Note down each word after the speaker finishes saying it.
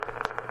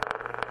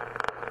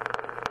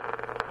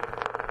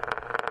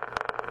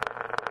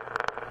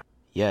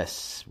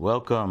Yes,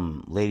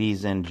 welcome,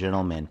 ladies and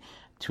gentlemen,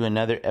 to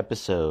another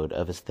episode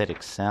of Aesthetic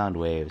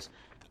Soundwaves.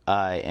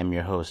 I am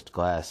your host,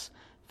 Glas.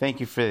 Thank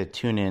you for the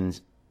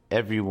tune-ins,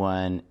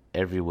 everyone,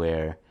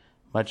 everywhere.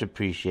 Much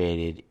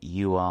appreciated.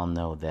 You all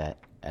know that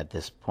at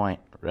this point,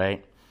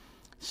 right?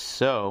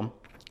 So,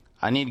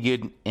 I need to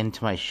get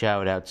into my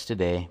shout-outs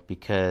today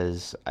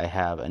because I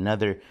have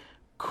another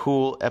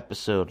cool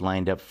episode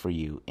lined up for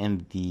you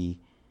in the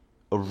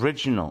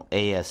original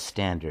AS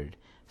standard.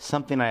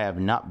 Something I have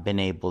not been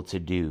able to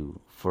do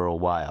for a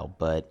while,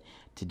 but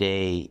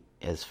today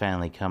has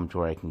finally come to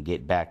where I can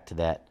get back to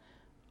that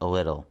a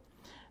little.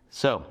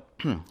 So,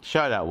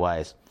 shout out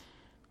wise,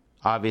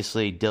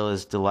 obviously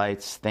Dilla's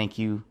Delights, thank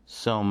you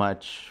so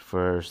much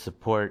for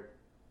support,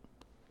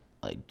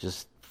 like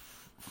just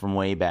from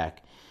way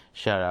back.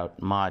 Shout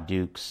out Ma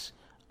Dukes,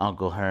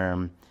 Uncle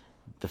Herm,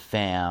 the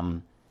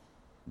fam,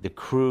 the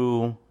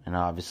crew, and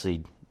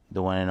obviously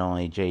the one and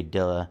only Jay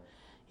Dilla,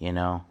 you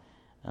know.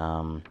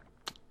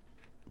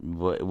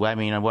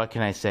 What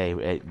can I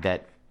say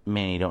that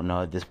many don't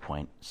know at this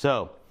point?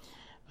 So,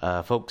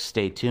 folks,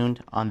 stay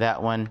tuned on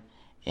that one,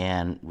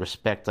 and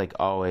respect, like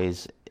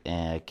always.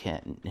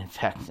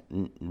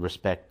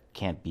 Respect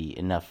can't be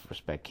enough.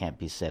 Respect can't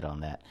be said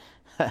on that.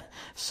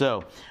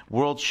 So,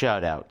 world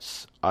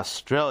shoutouts: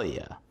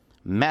 Australia,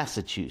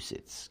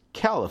 Massachusetts,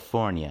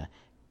 California,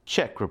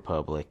 Czech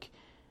Republic,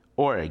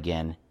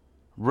 Oregon,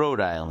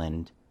 Rhode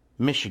Island,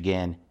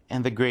 Michigan,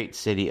 and the great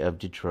city of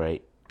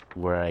Detroit,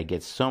 where I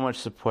get so much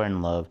support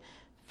and love.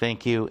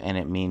 Thank you, and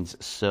it means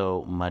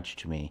so much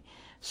to me.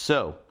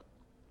 So,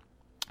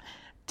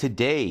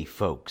 today,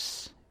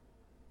 folks,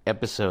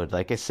 episode,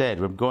 like I said,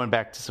 we're going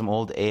back to some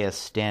old AS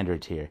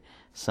standards here,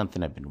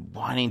 something I've been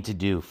wanting to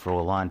do for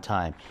a long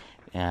time.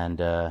 And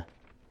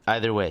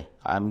either way,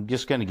 I'm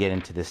just going to get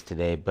into this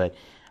today, but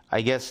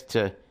I guess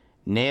to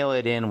nail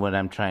it in, what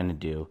I'm trying to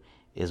do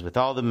is, with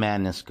all the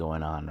madness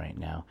going on right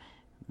now,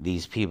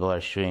 these people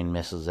are shooting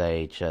missiles at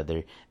each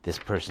other. This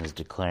person's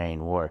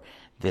declaring war.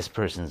 This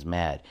person's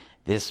mad.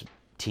 This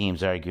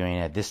team's arguing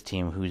at this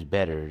team who's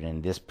better,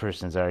 and this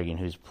person's arguing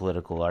whose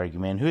political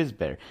argument who's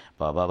better.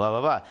 Blah, blah, blah,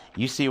 blah, blah.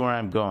 You see where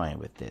I'm going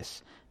with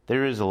this.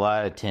 There is a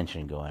lot of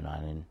tension going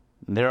on, and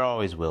there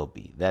always will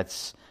be.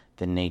 That's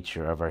the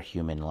nature of our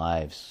human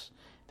lives.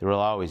 There will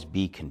always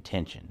be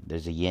contention.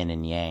 There's a yin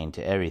and yang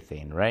to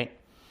everything, right?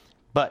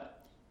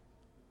 But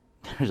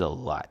there's a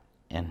lot.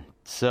 And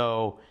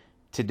so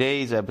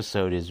today's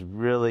episode is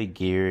really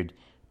geared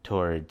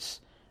towards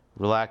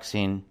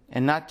relaxing,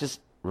 and not just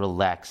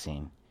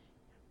relaxing,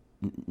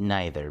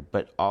 neither,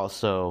 but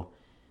also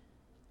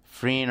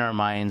freeing our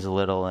minds a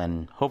little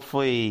and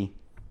hopefully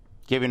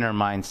giving our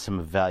minds some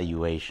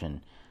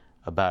evaluation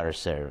about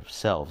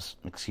ourselves,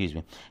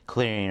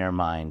 clearing our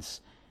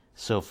minds,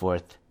 so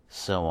forth,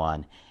 so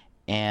on.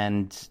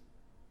 And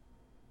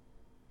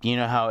you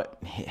know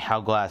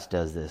how Glas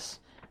does this.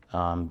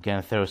 I'm going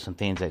to throw some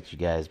things at you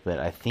guys, but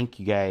I think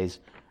you guys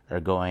are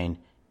going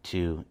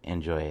to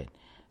enjoy it.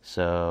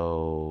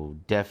 So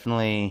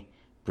definitely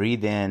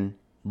breathe in,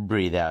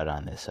 breathe out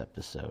on this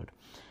episode.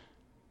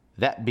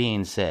 That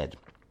being said,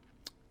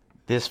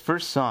 this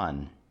first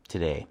song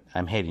today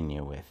I'm hitting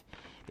you with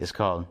is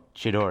called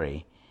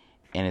Chidori,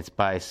 and it's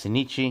by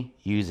Shinichi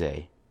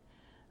Yuze,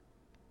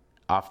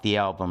 off the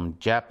album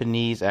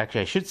Japanese.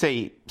 Actually, I should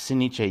say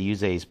Shinichi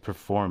Yuze is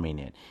performing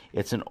it.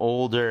 It's an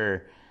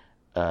older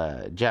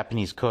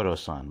Japanese Koto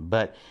song,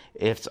 but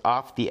it's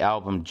off the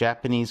album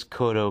Japanese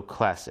Koto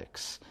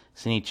Classics.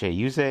 Shinichi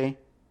Yuze,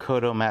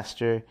 Koto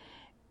Master,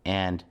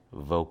 and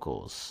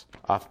vocals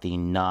off the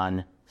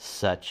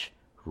Non-Such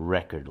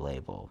record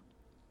label.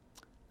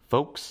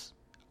 Folks,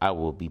 I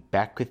will be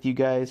back with you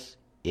guys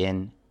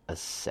in a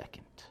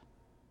second.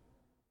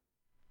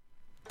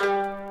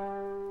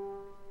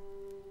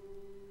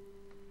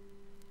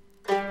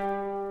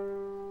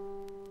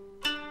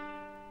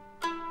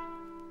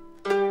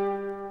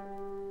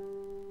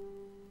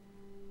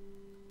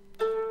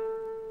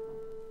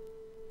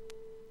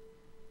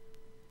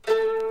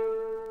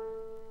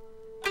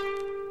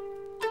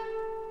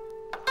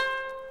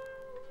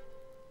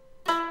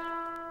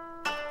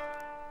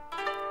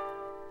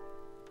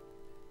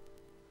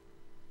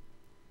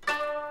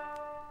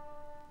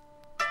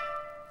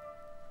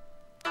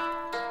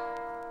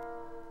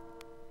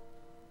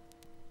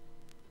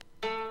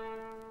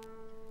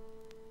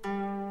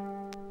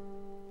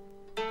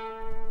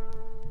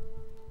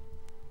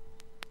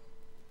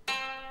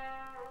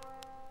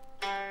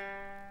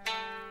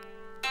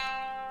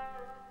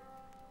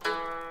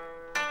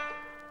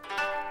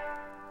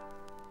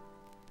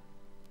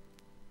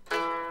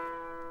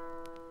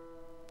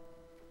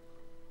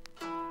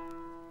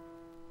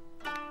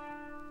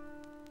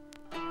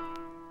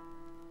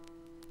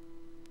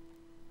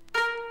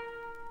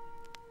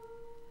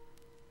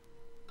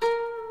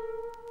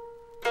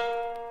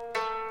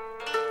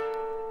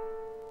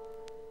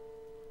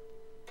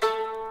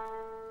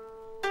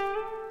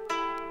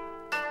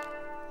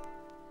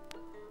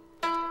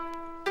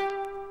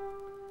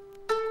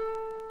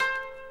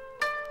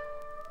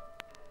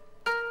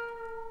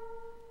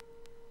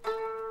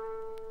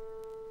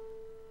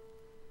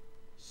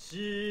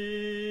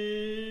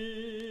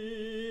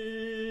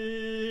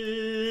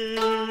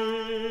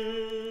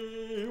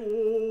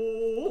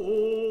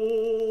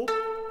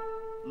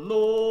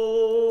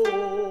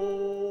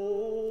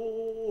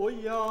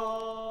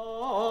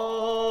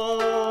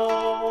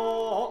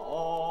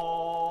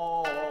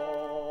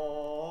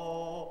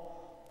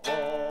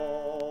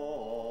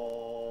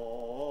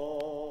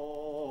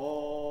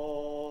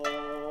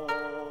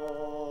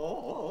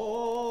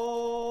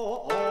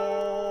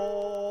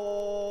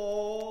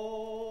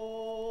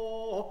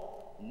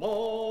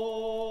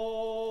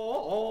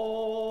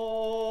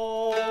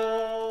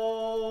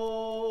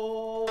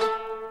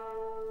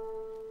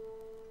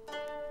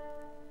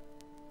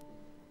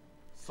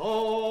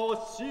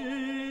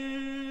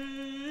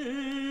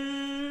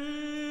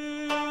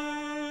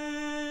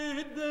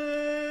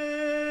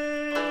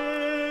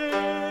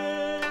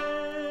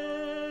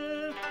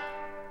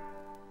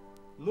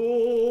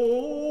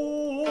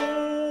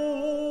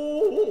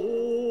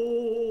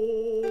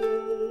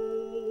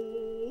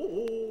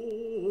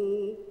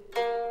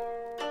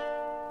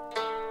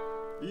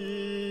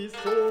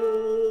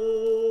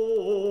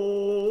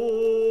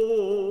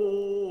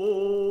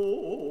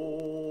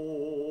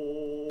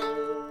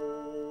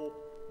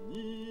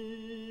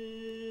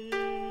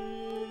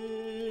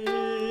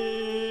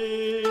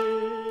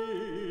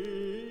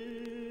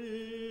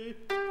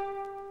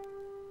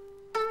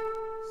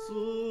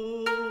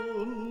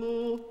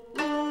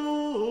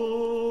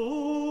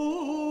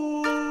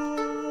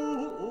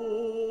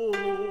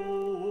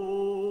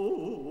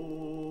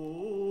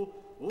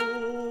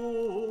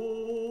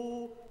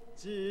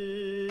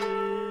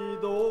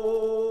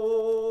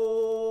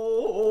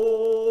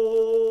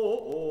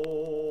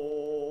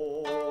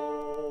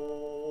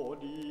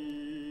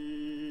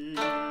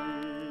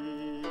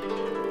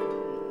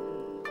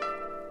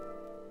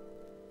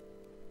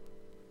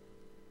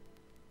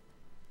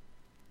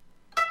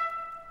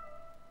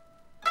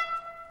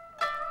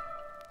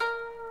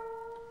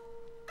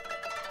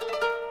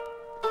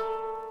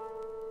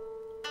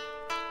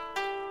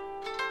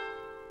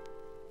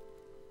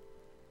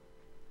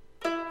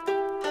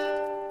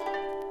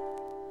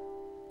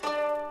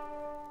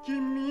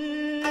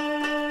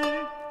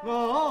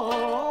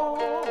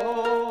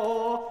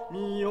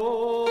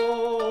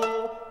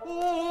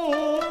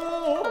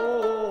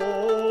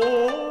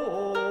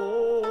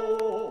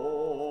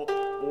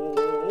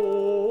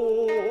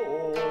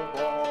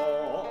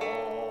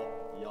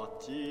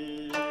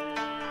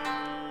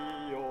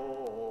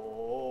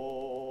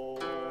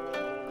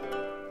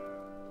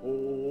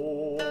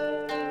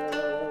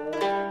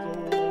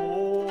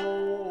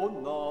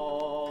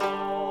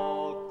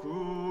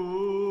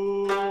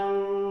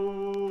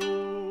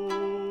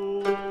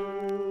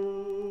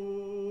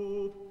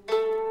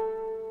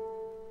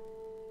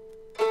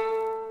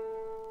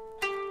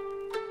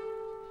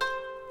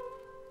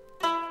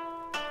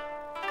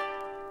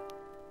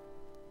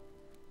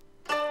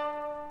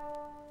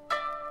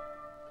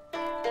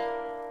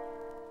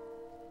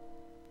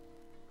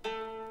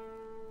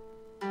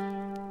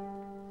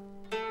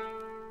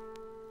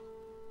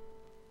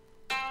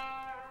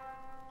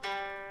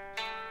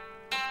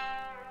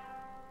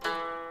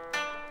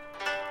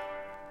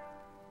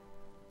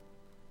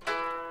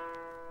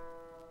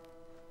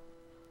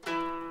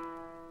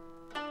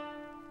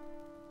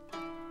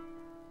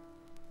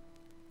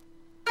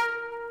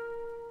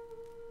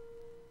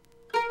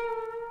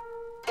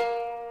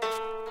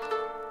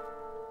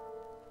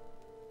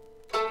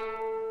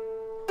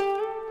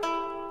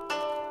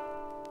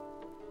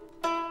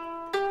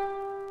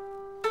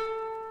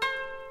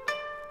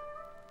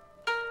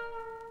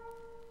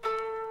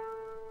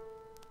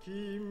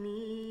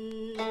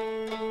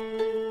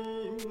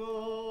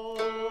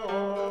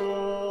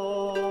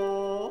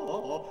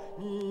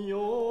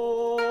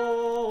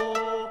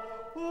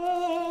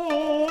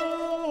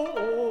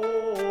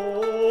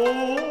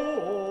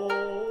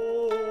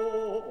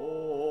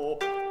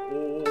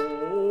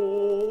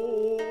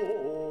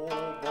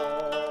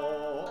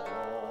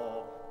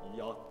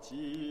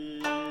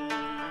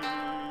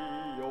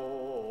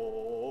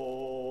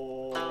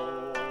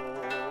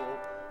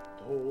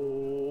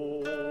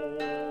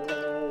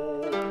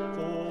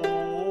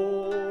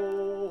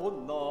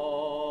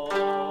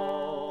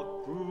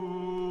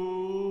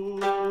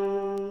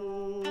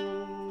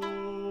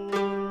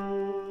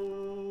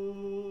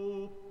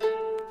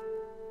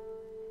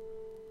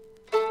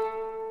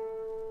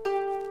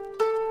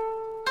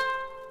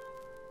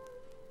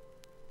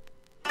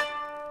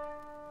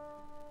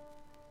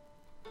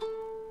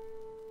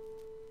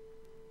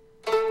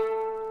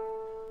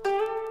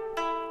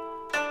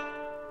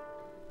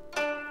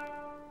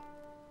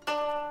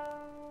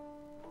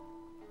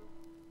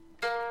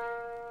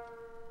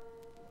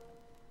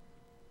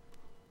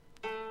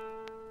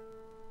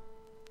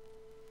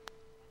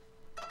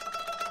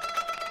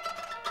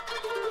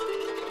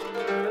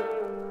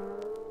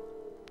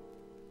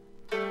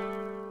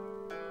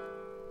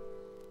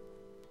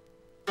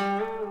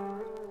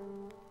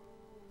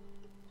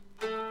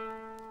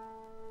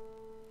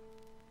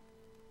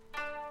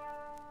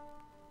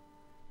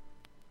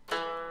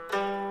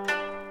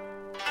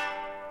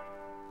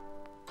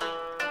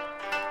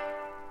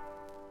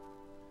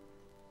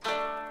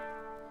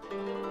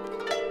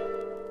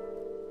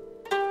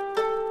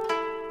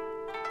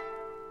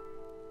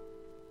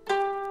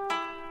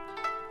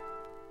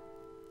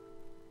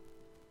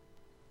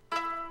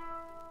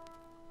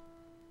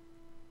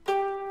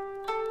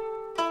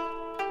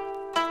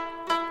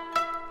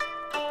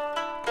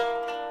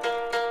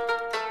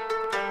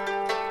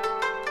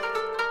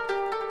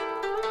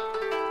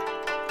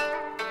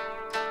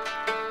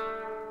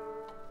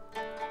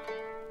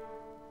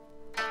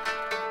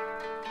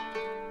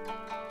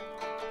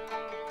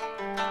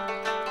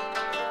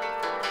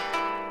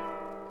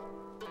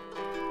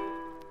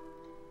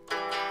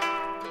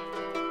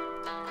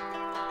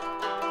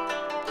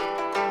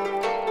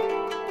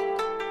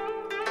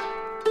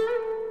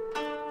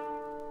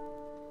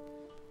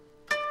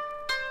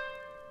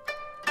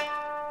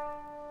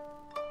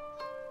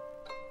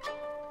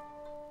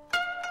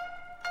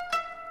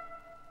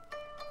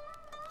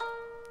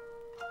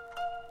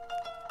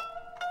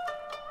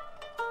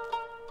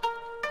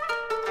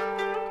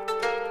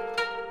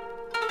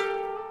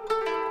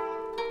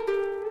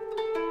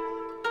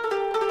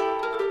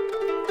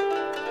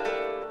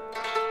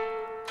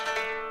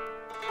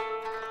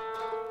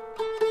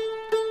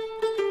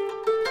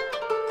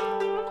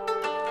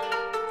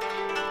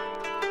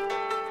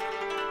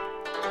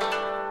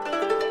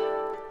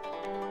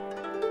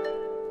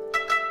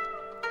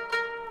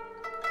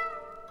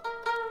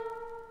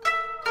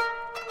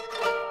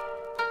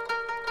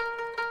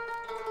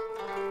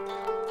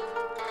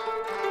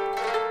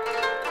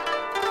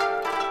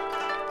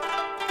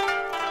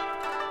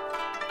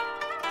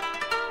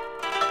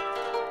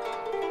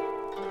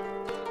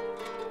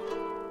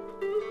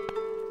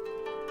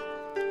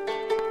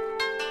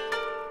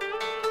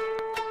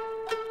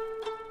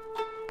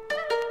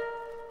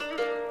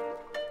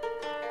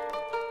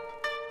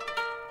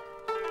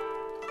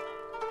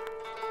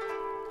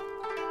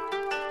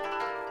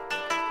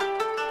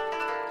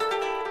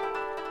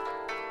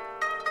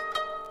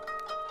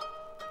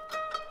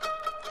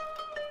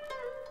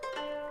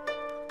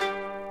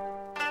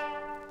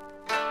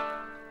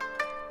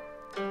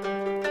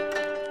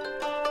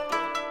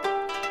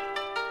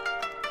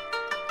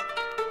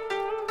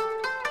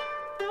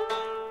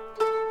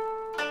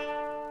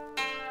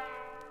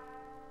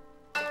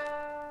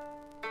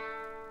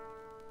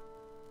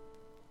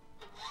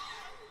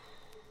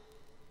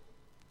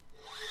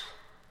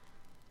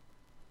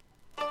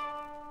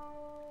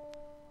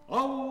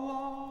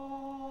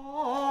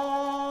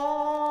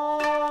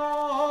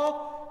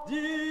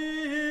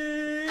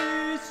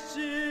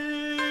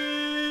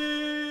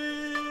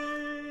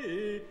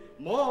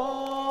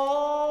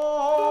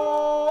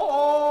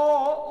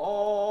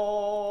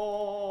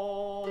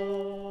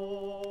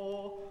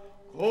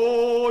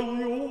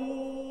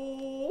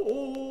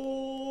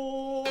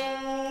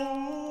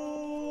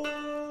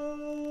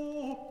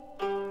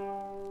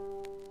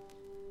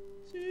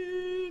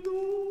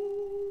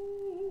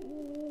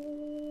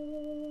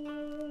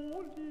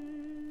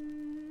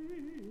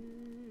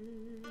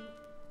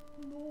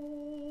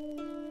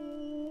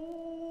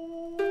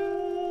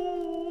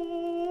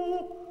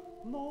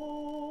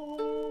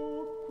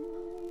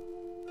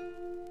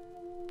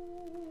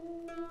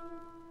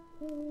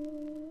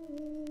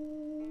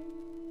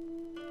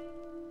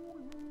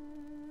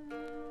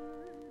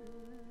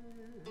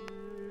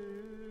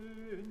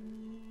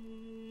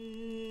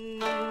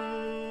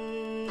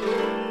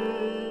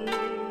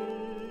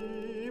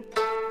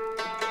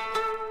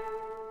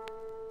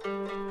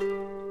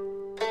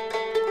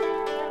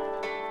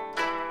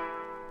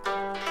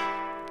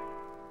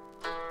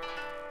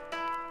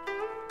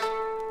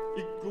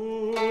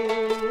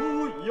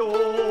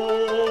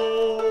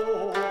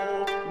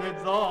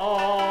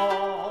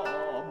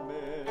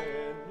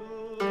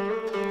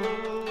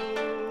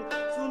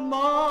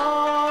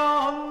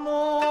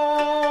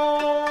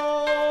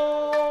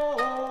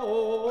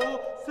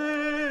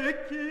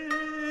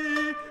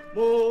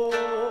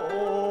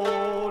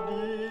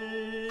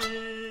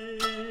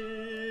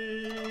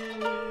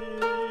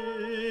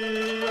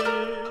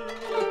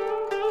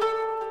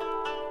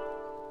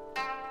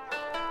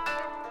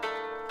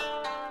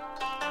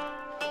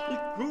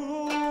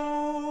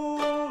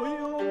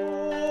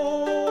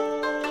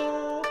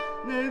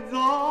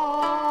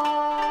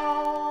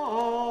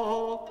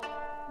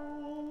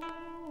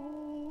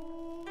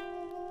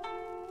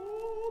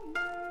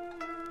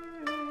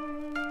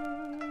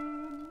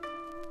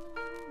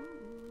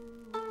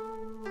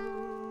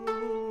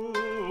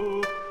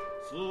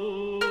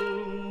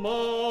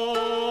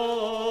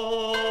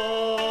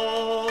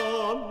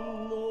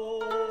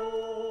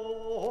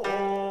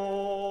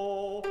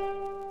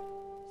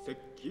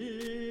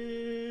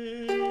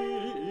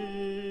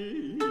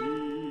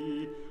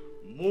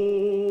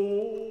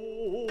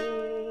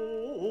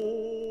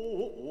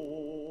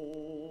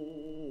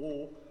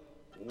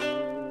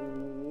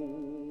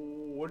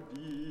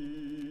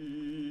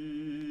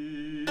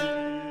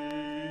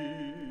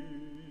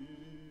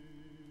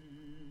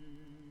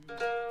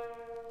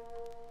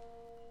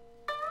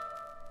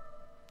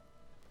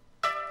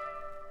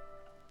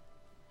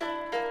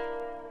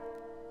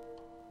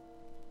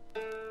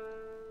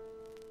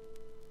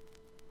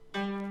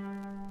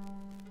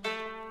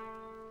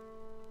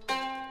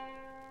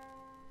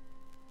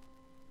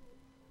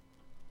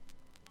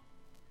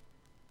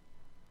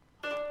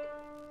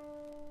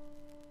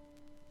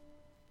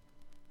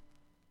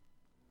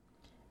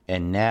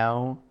 And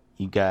now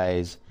you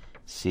guys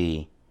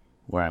see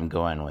where I'm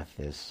going with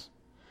this.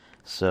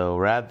 So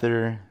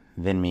rather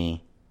than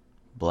me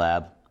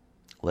blab,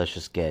 let's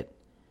just get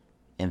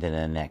into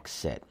the next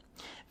set.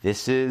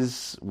 This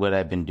is what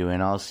I've been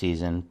doing all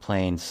season,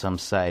 playing some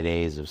side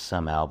A's of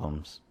some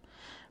albums.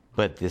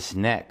 But this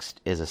next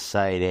is a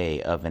side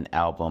A of an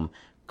album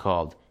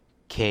called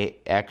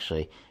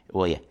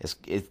it's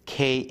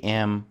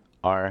KMRU.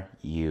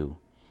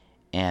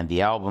 And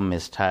the album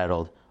is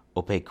titled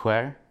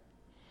Opaquer.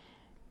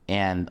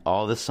 And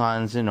all the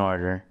songs in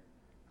order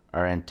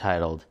are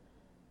entitled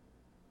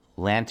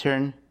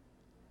Lantern,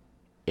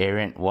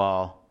 Errant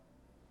Wall,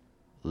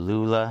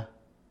 Lula,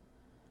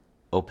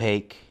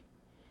 Opaque,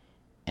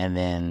 and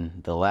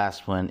then the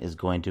last one is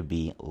going to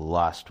be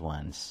Lost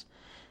Ones.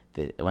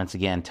 Once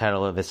again,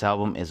 title of this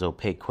album is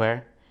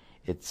Opaquer.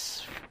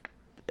 It's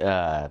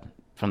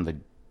from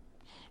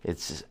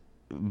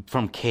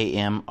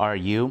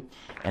KMRU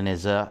and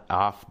is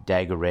off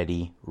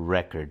Daggeretti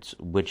Records,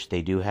 which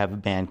they do have a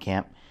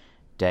Bandcamp.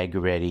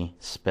 Daggeretti,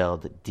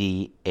 spelled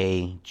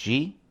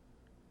Daggoretti,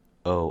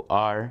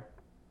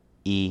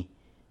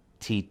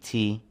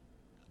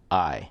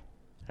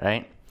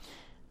 right?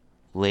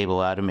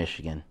 Label out of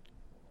Michigan.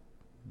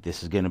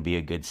 This is going to be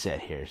a good set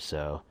here,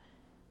 so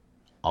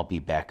I'll be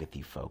back with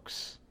you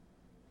folks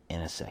in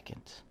a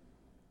second.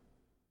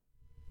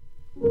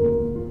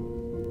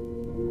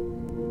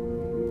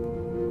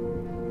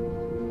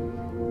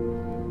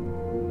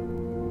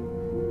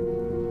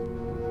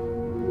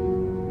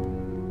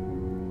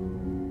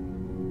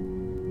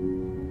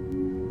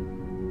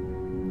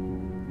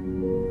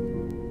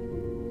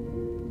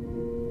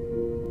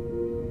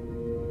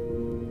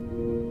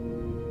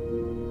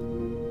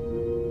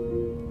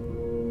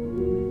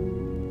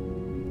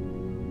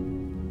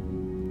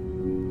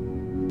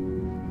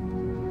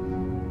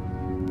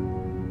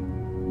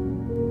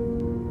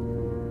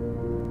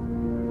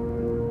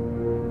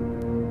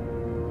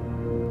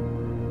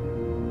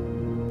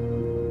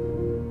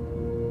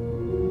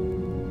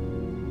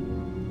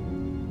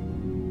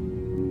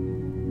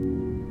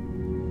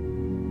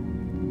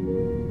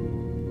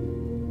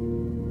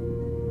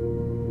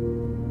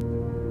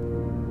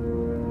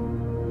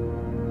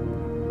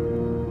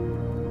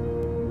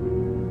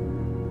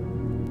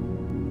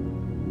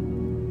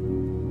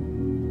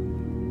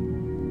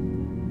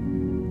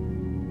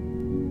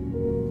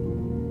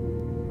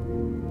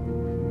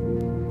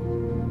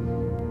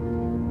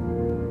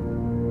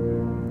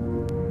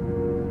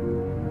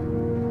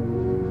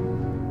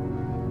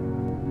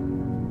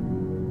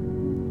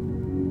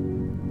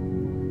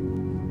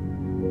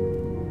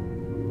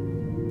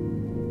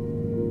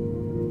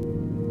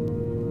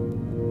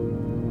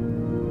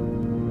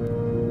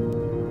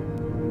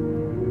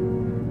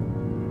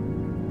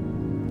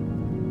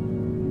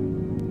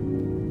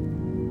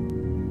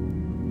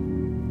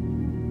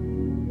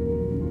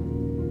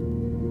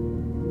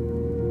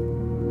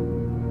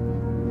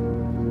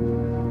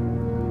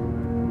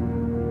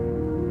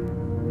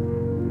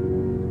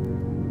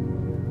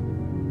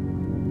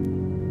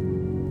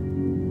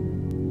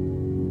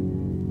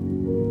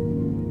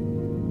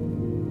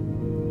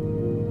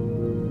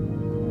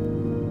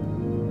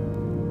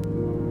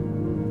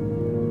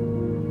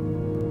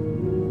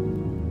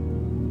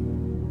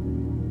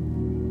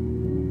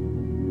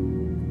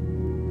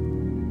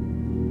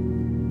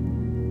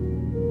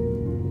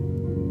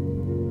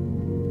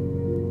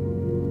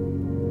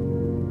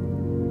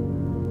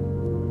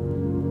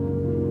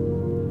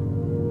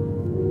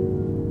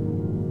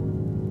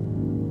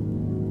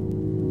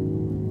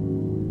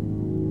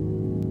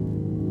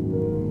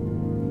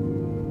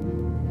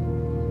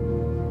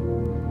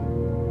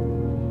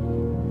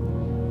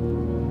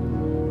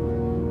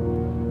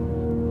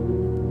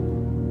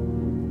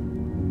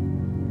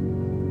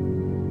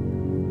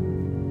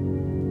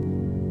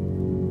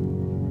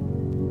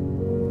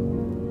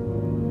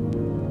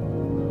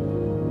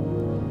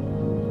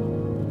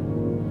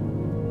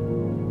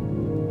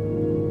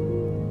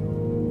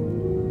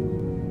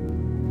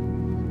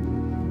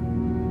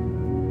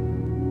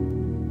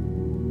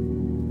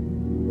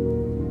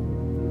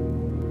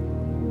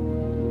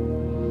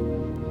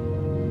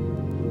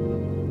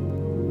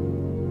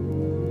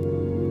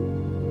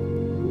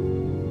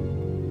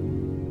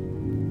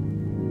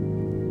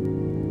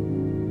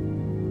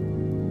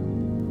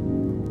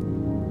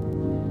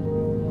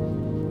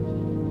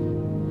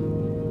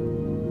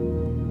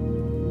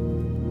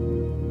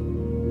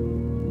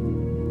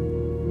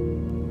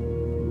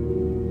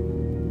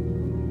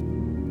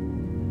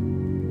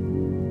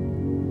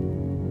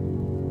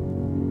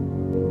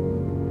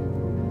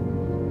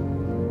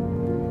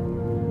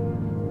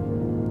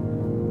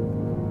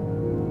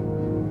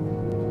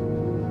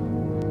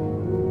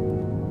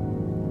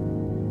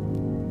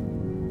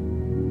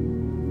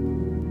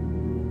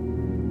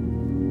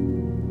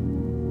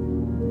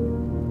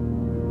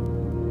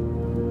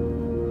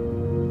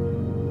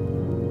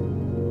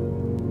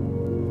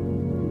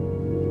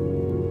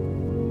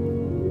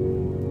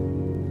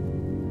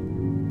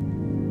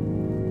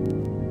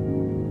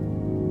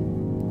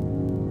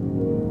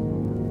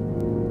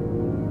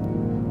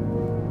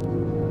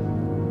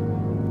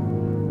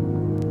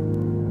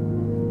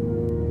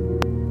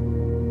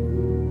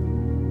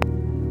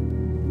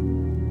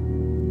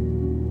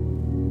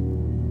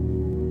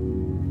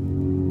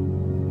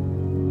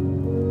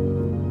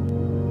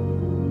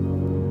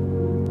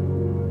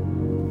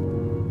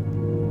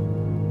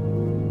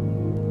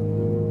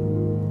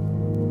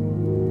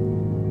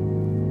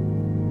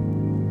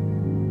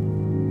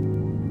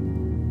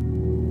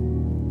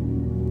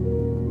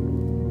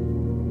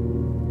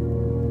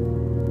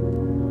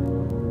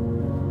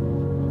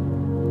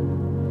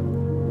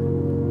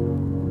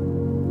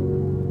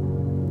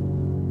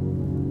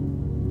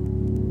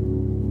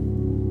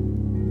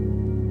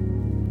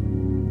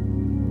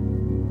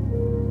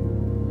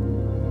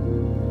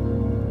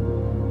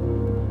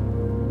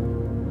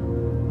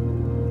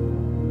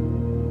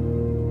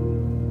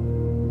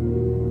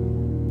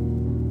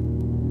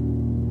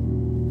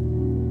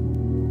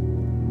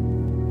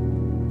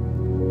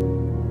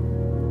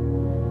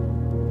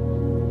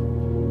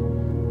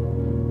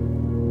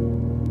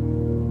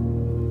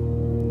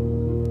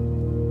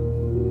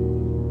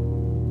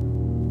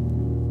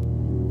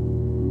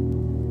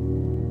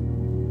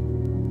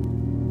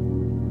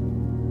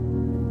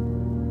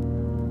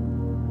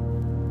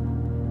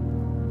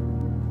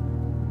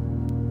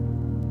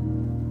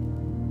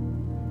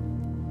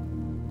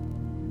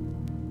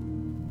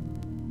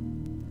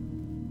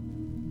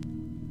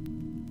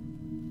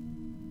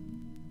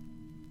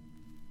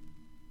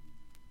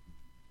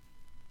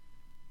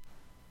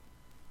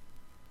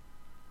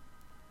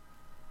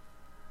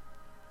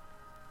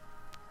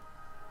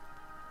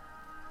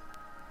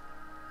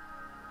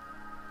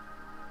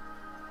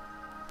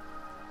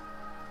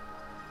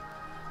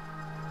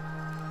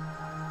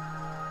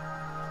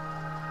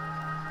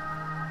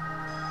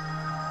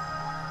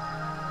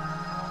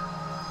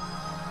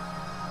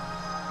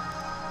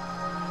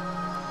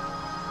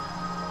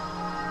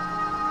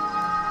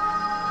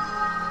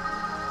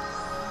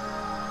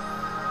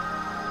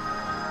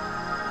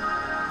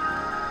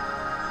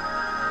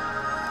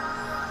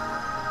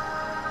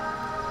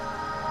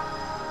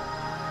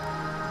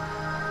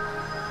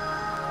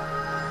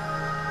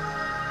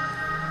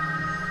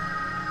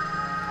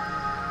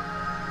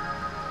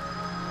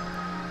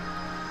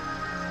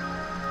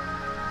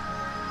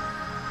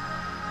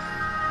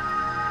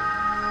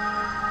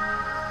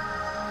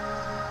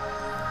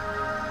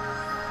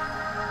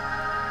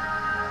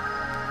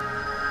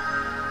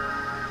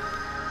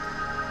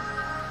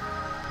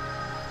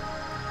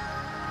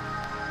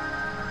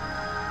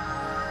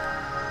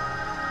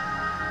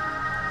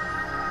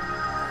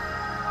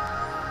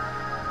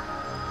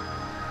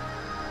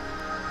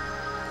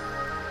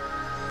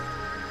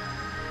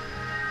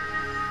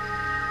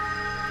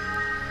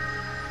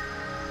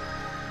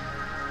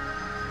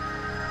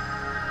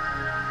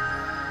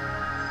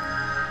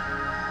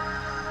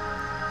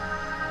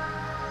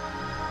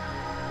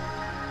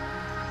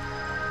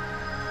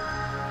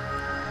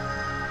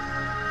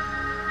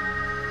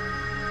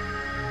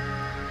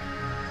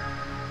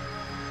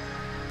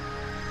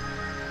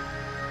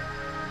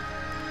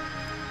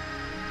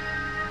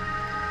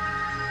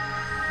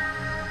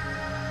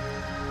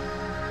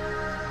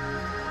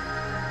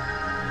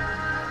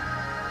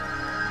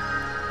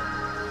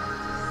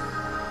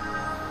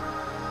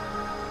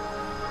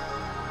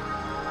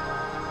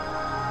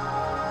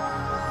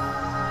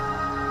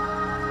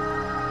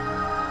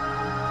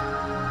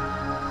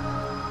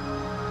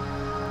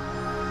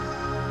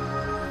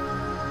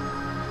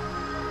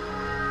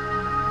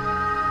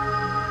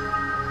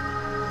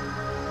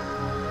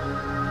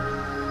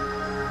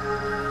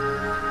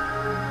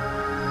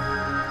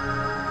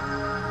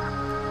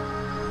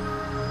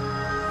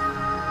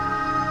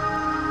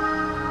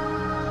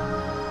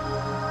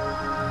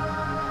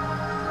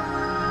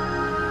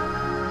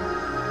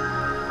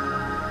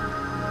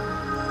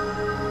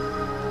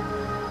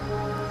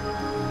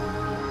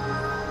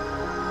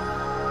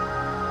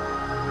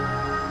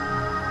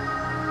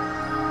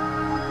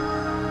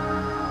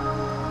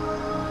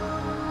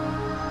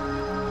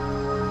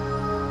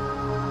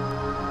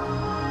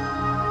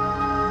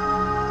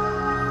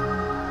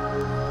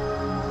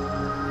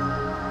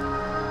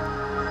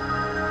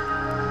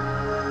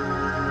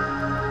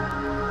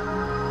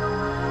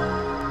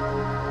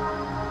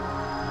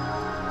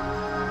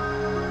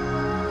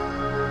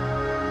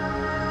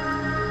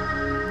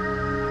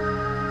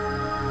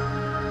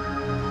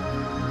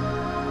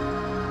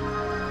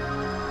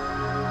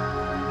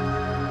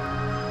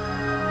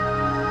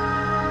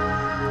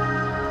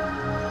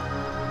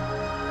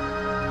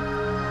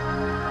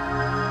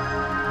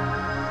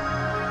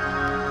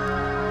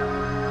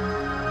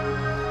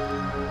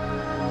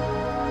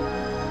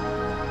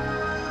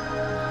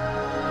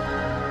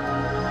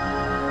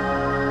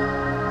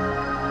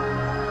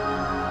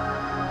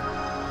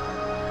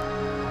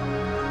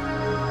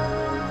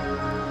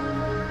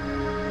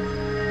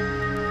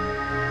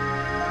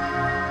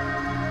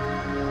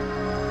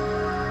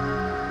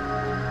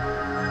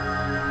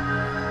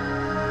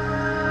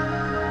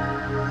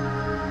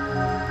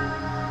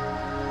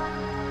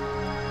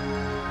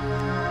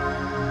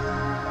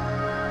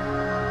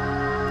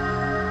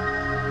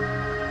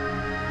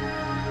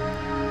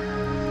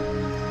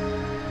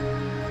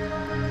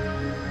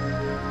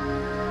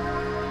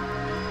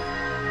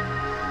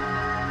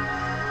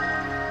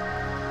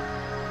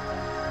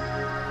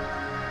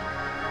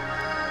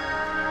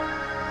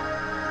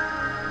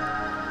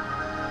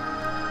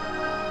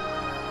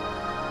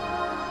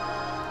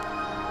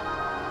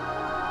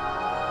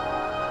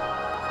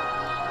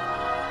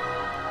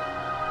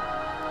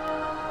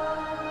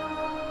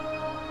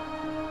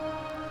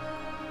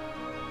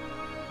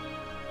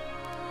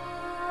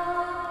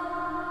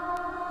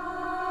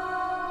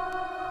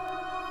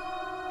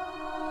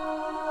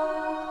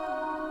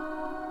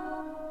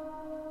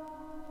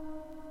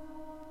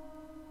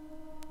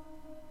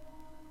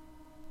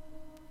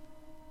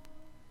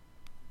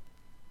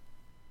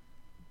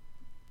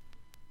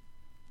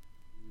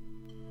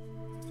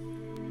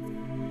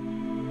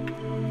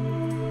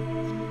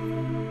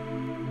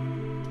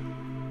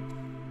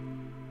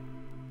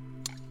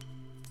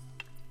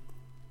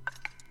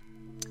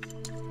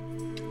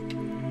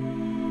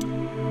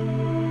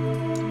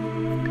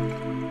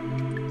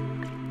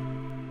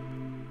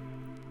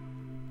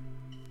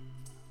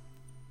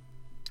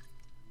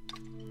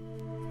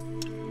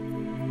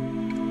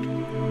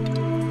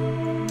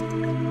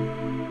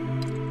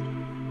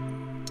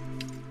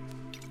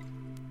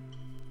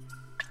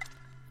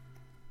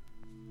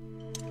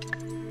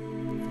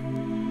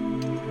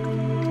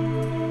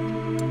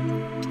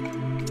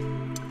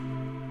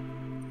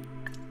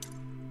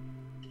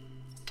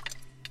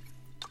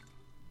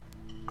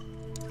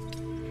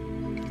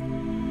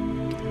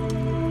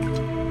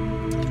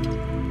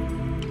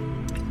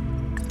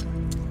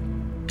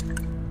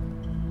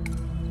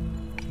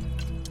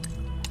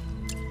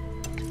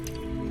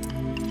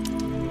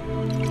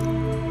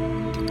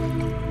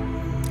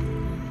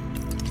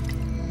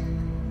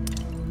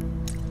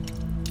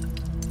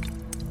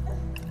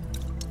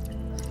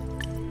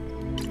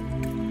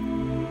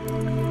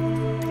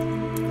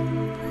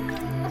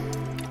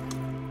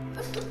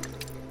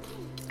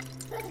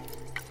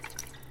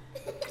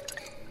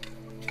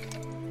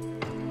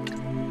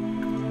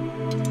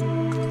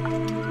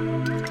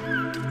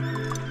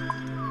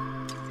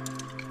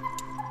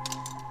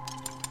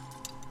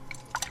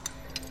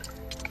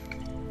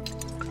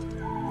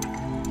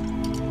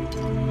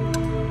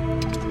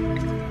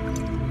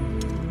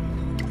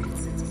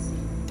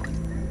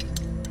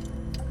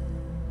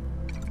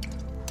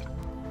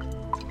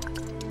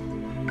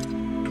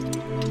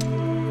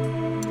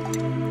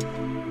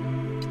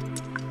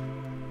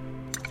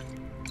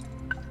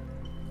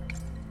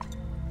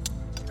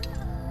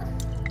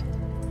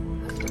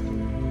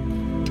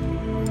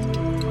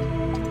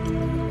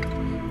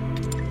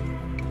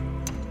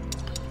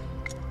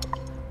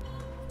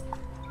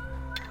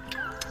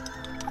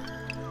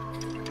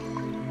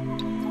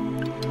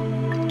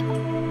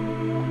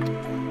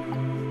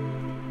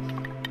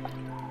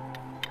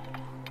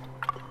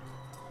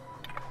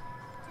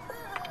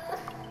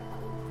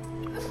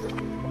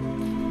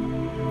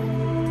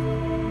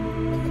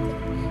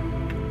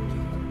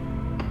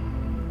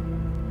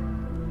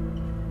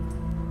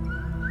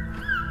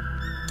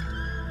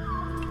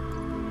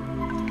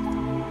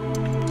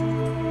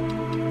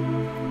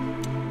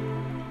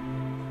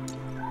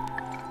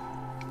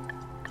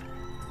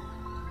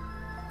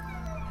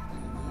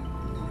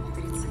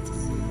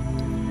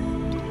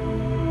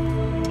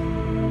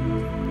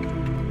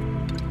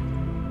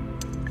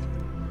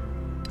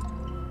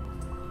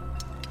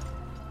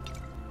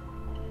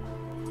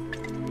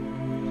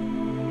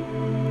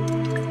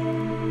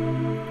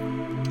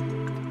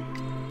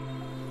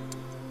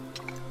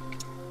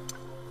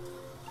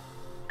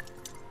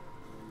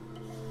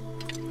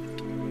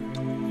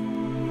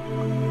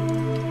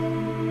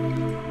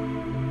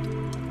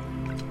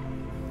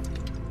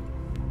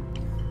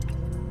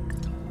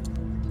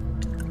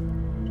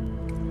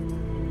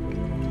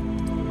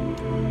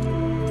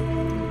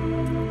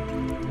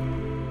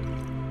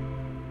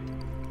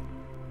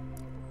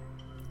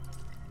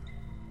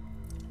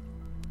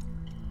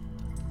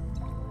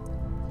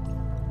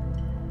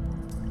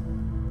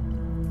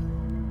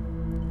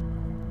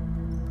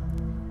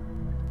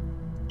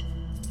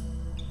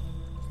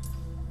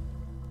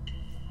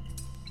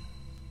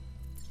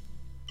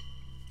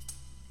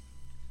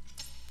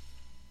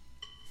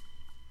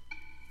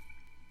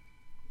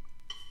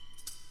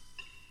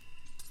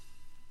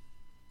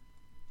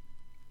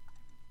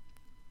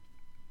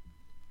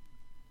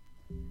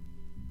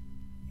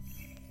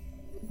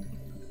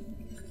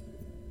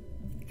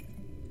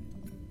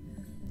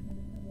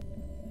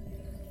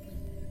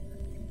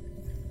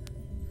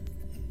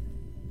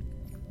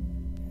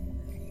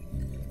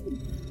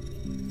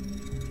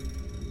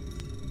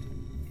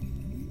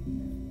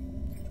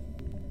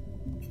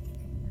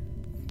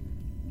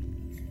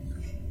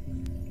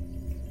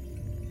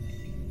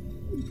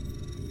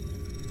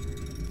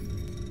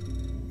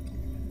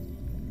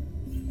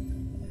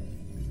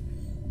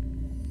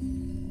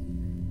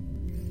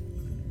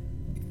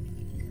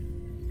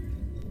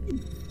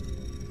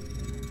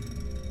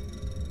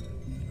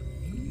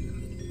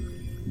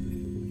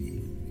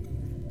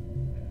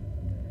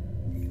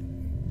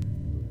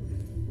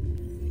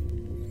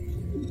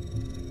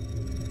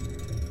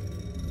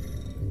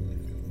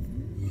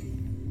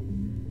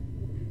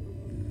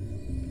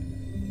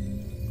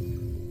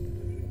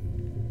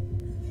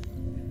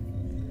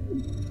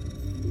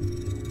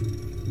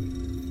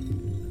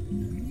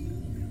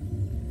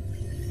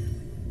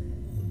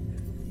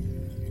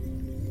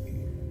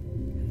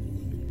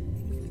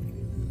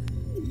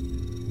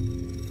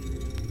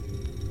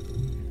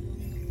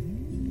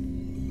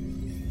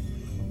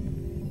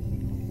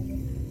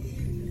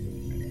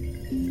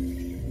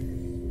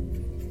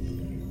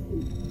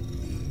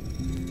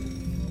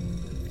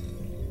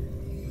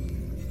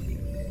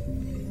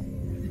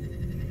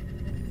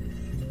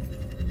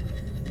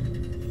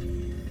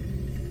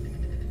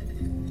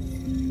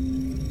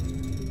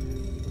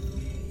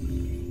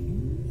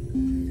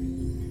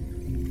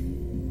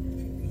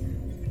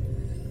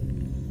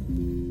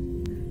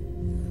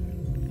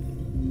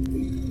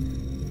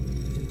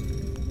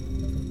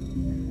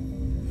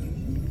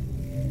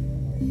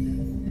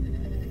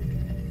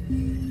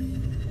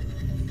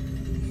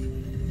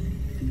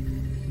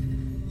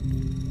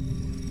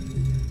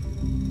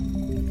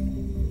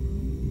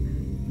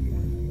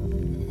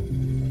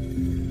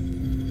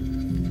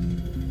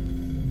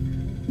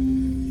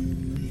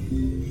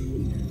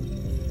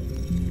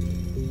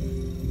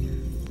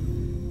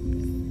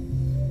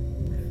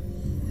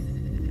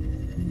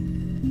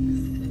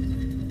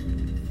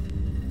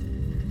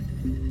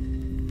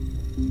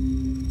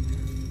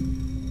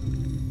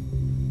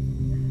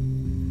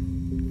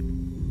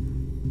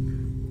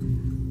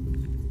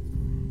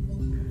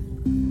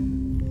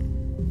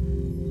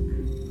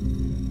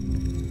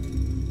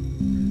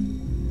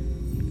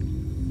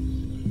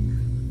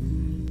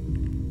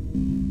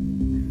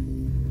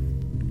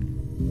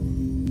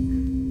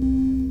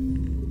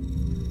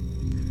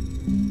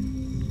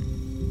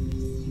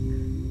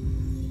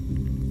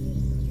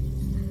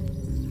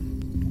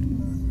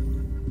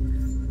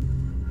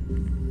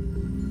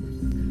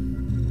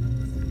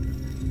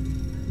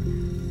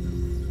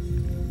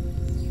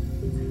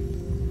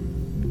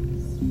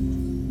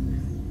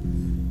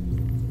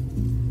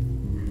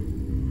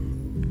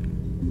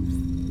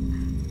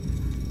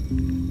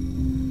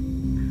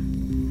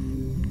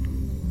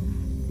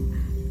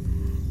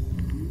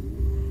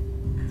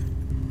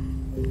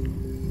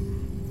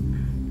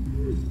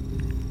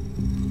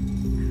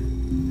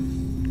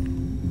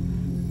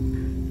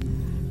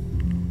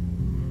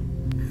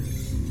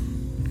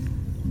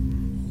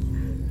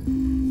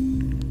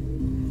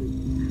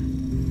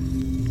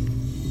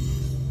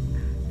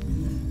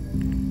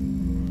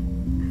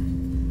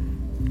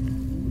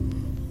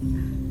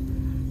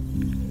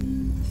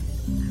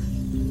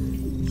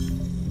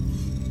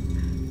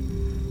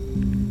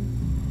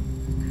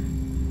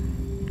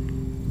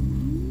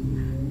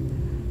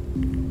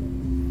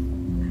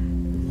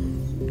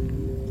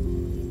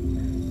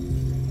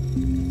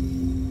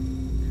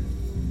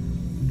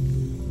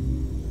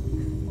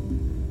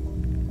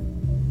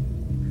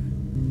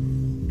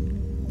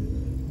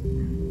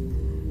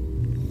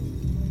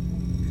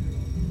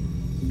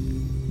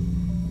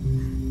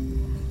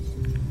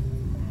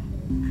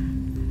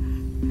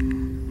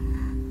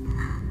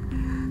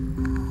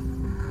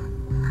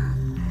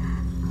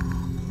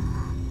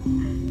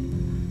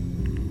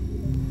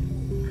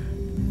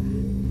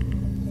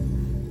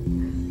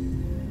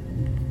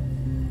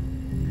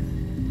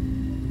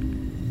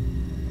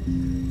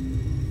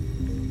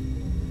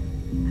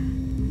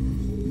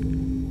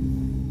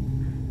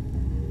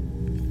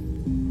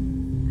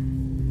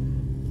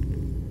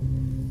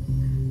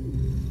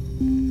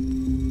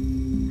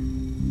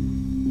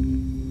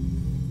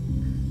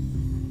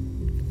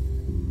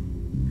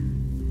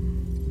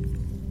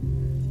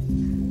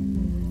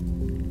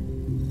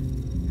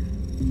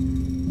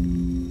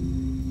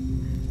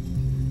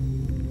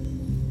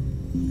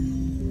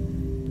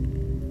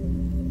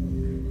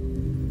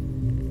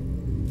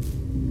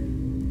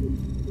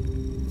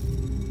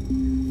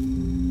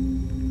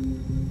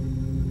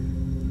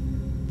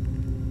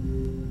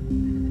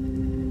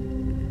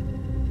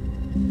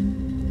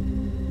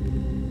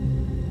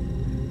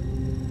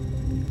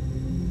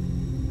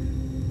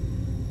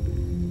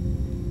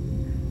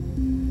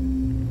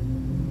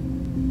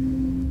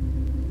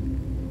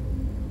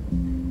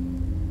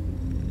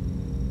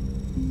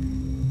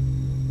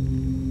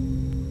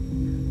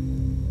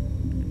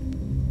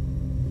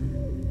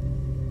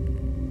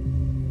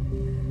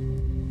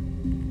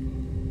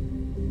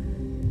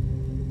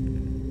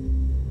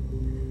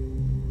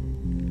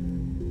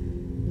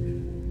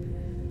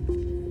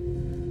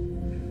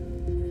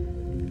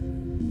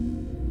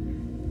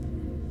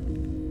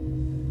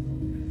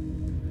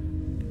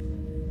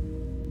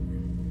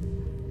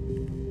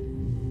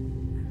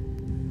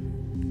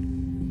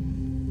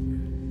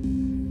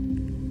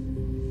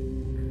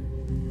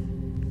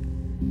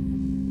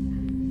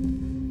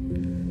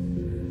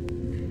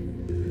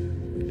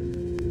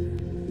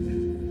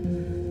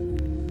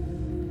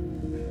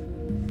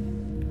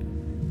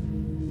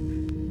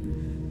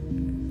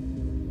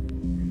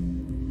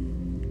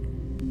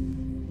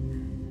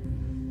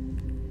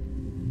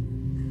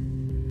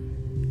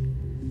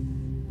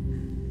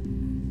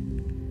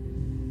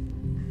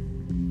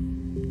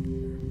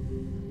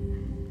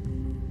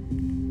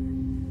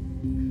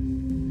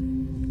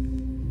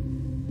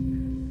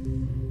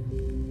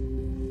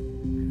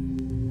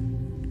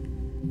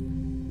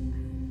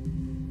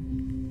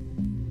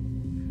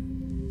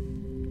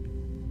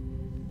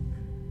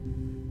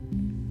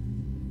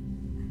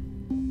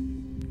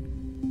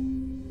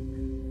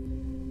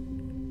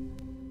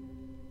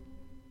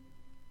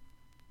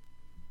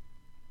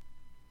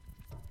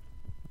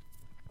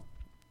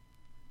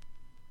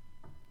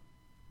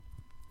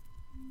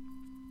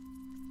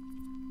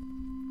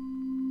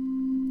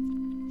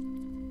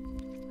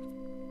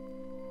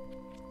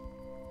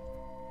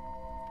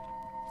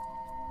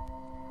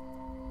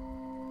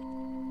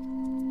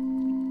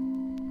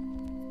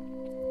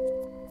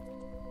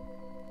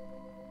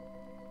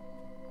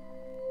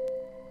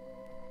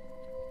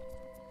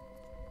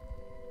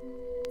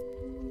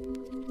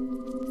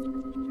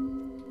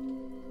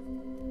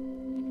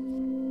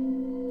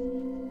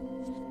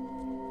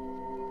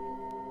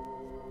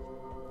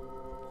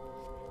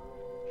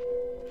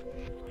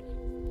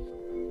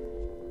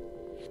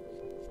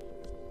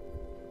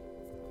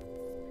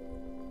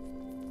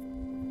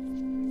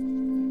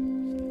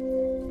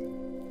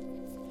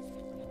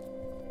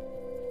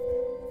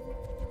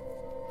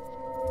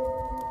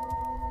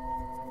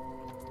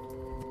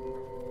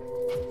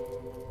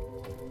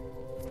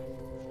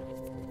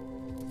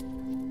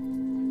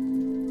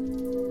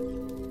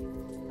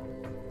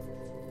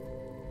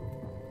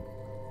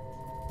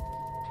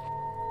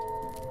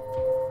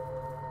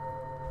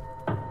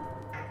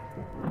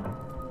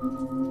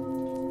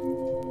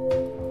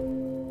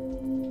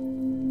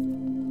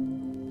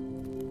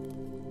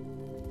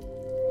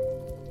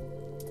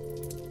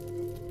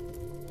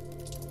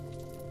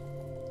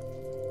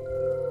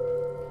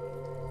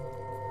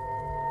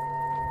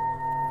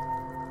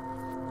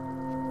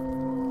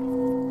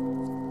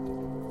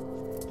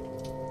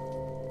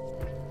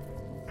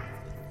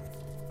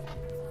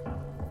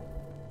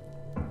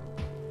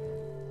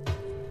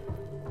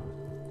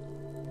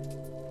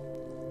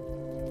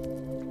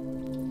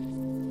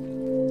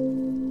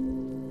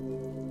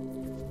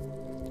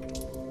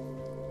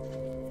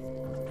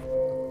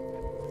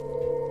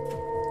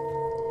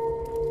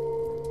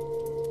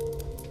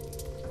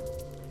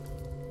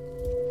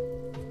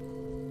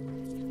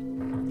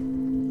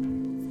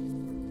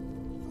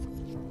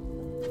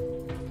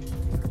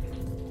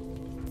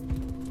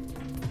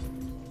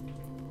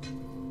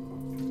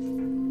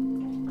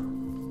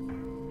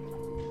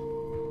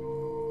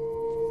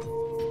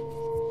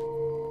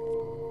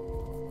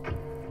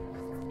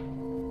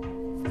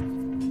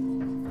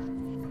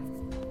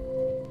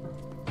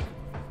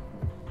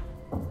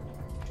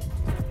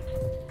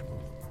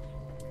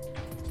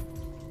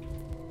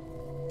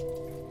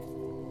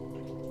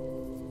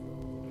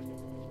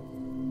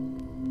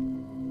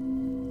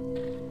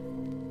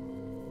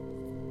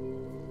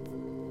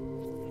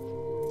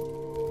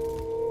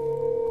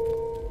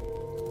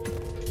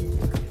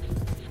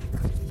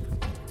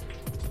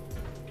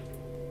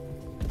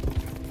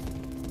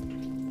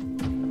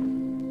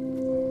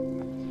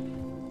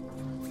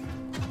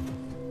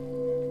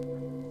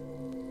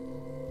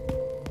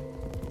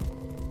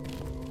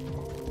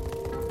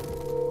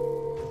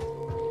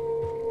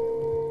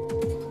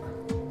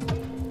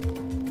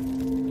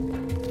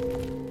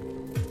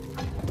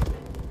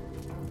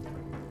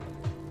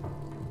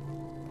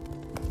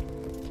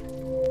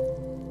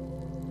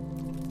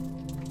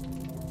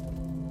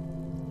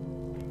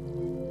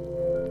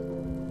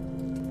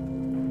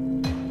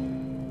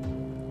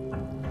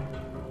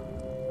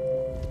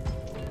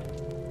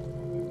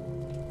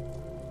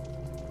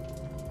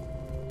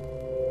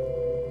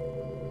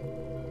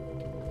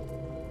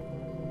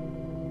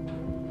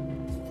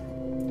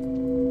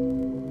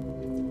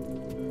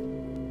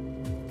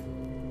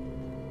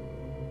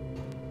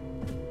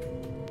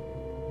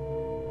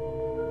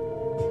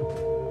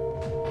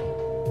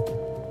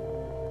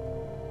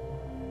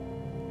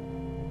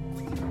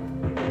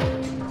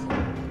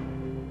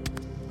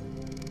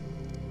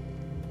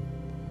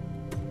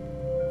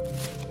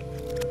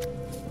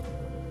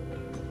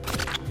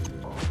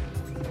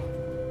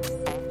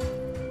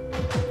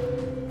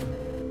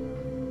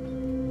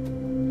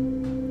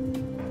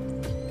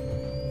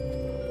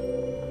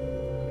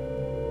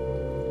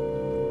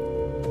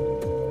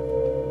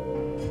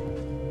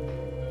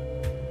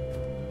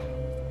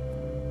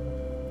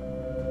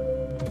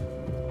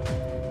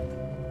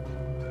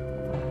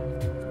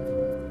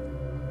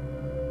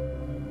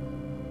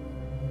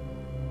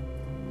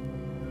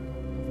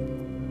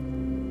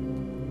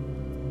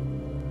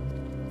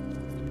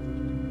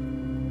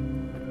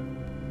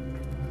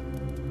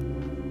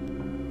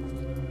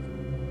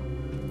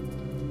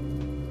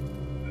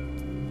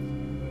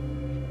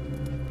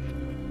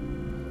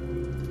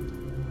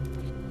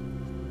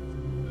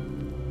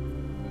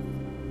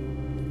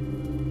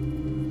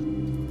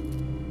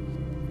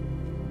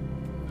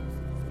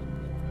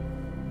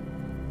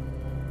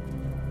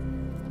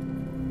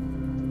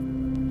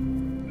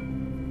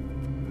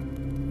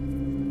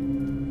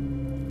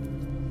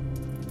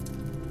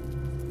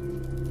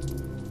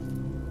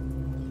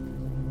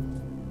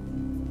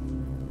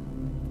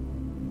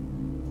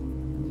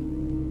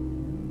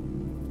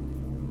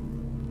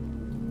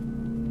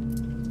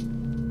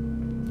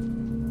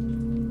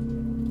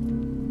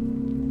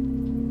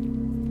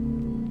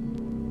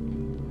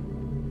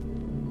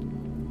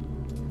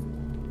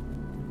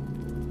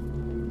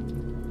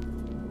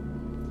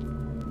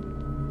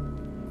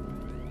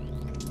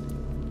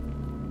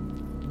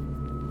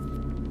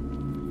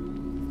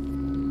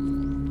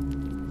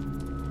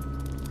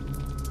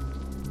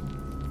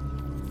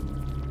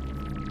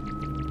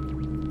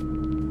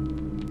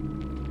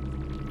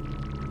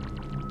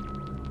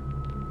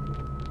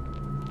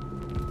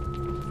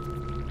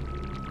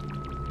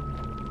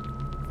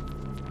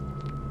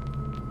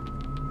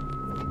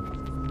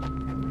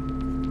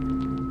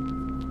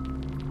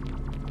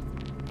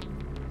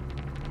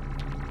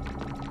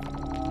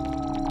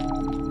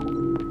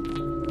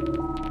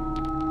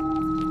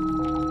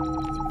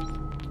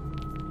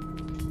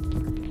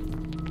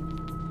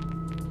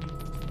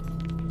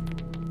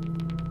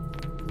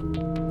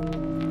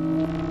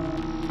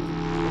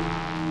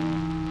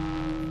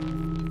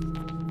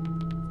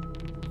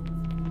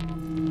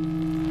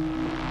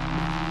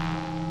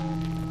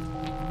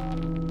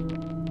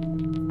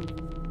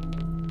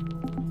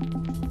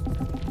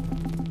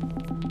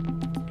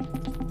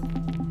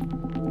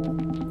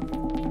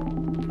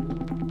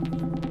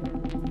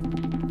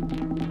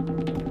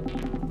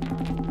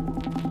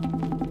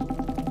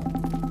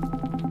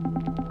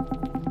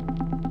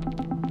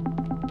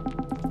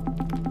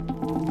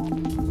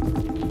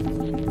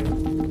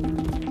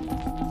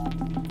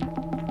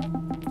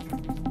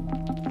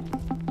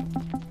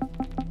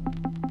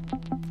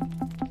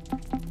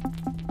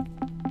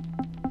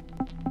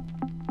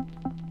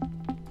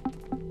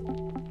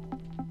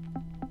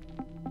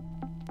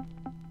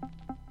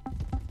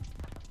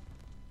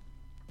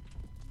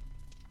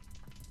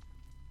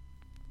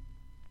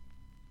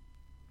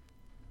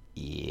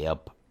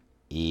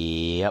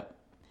 Yep.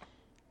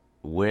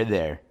 We're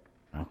there.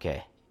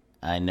 Okay.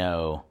 I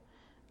know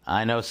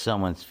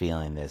someone's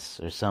feeling this,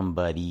 or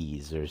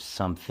somebody's, or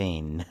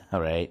something,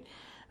 all right?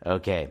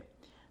 Okay.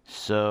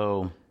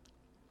 So,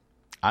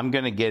 I'm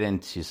going to get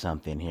into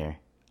something here.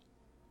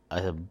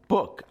 A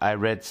book I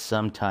read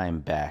some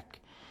time back.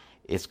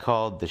 It's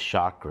called The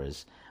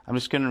Chakras. I'm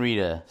just going to read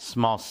a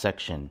small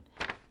section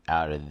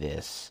out of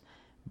this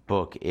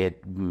book.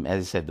 It,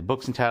 as I said, the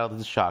book's entitled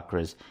The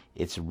Chakras.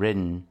 It's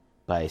written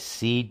by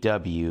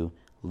C.W.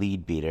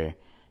 Leadbeater.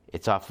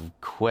 It's off of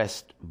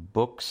Quest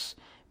Books.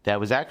 That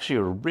was actually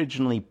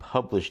originally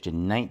published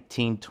in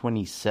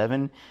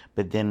 1927,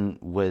 but then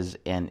was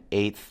an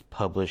eighth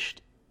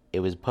published. It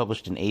was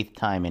published an eighth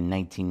time in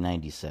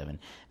 1997.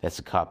 That's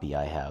a copy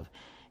I have.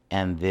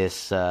 And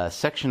this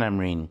section I'm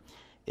reading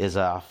is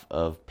off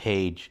of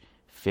page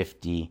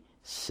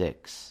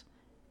 56.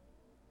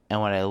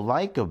 And what I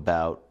like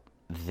about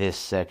this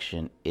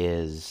section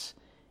is,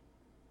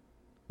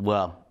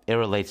 well, it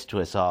relates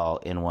to us all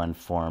in one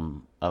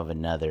form of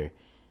another.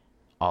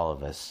 All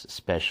of us,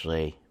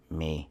 especially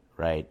me,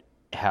 right?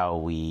 How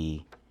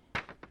we,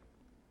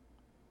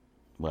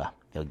 well,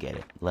 you'll get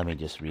it. Let me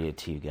just read it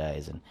to you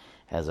guys, and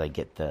as I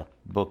get the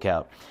book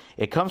out.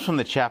 It comes from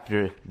the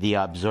chapter, The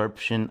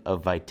Absorption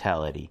of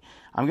Vitality.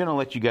 I'm going to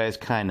let you guys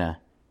kind of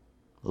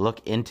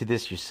look into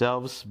this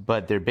yourselves,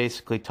 but they're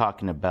basically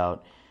talking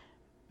about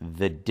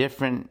the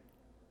different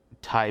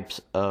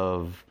types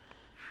of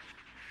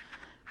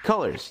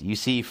colors you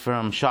see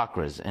from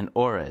chakras and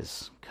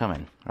auras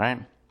coming, right?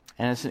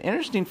 And it's an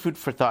interesting food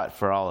for thought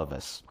for all of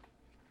us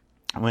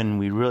when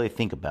we really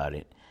think about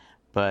it.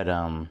 But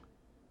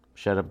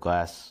shut up,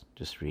 Glas.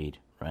 Just read,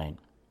 right?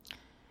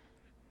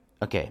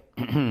 Okay.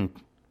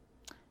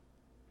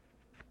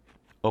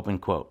 Open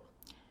quote.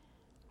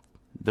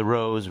 The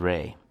rose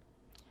ray.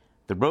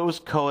 The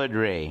rose-colored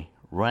ray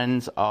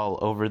runs all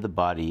over the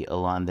body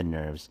along the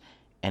nerves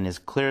and is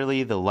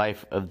clearly the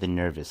life of the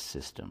nervous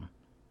system.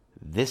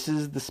 This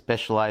is the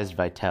specialized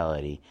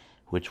vitality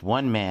which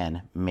one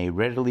man may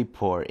readily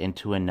pour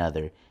into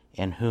another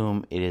in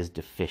whom it is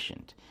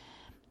deficient.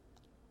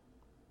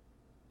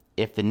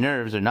 If the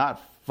nerves are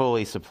not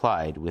fully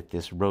supplied with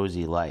this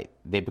rosy light,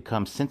 they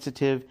become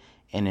sensitive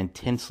and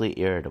intensely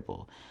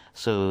irritable,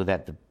 so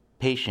that the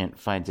patient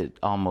finds it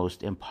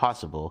almost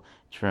impossible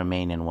to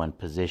remain in one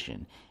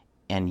position,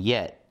 and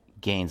yet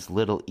gains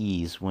little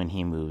ease when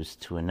he moves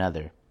to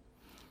another.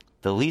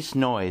 The least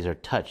noise or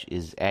touch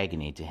is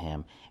agony to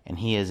him, and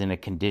he is in a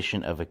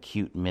condition of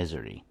acute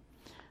misery.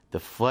 The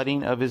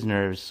flooding of his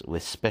nerves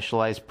with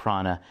specialized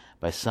prana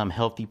by some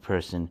healthy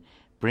person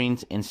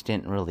brings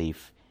instant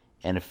relief,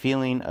 and a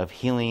feeling of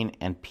healing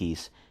and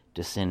peace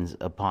descends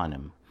upon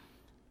him.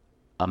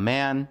 A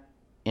man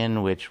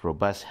in which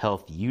robust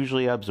health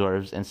usually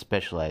absorbs and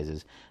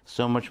specializes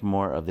so much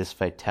more of this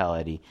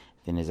vitality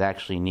than is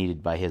actually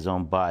needed by his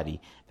own body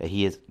that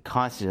he is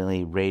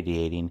constantly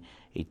radiating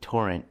a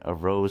torrent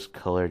of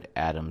rose-colored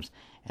atoms,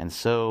 and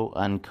so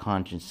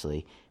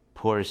unconsciously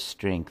pours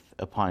strength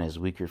upon his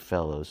weaker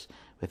fellows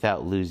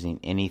without losing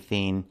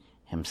anything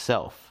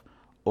himself,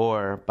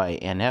 or by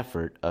an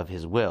effort of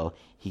his will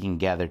he can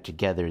gather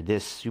together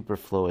this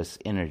superfluous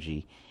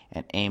energy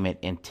and aim it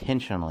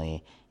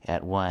intentionally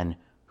at one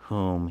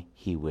whom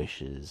he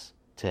wishes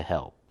to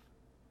help.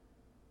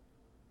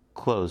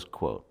 Close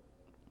quote.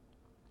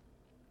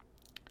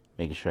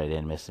 Making sure I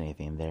didn't miss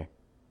anything there.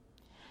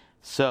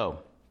 So,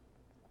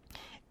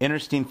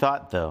 interesting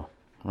thought though,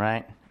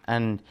 right?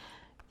 And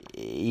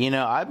you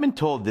know, I've been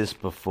told this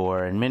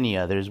before, and many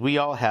others. We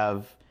all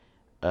have,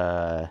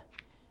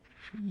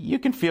 you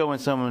can feel when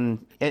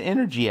someone,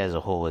 energy as a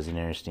whole is an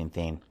interesting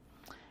thing.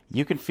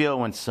 You can feel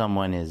when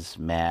someone is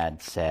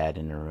mad, sad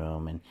in a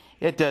room, and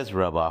it does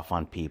rub off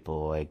on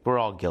people. Like, we're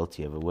all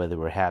guilty of it, whether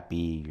we're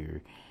happy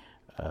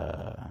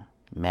or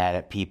mad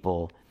at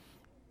people,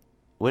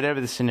 whatever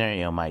the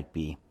scenario might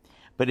be.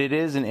 But it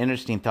is an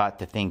interesting thought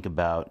to think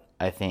about,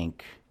 I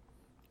think,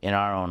 in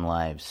our own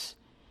lives,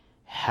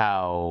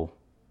 how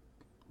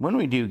when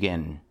we do get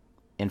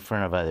in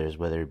front of others,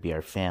 whether it be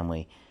our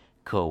family,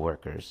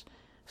 co-workers,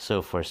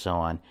 so forth, so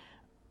on,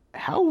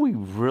 how we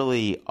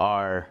really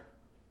are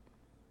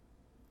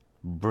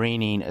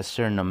bringing a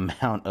certain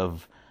amount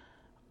of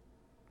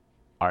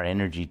our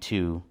energy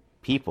to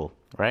people,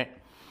 right?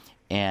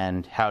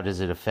 And how does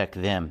it affect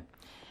them?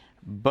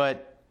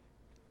 But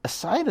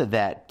aside of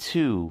that,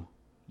 too,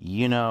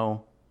 you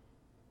know,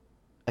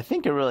 I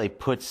think it really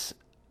puts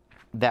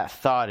that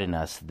thought in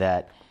us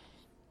that,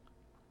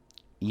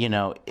 you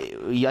know,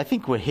 I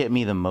think what hit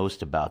me the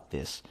most about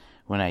this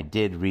when I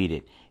did read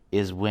it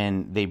is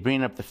when they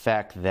bring up the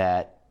fact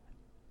that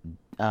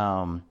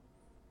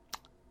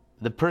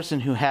the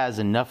person who has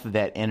enough of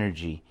that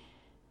energy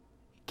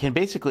can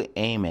basically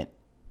aim it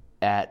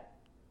at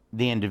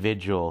the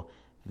individual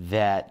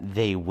that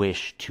they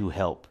wish to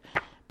help.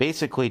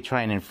 Basically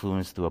try and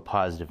influence through a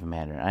positive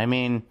manner. I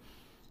mean,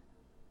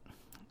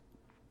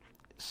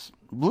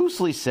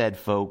 loosely said,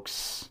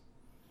 folks,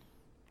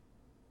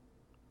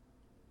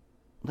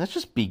 let's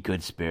just be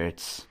good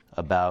spirits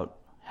about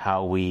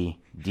how we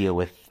deal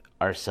with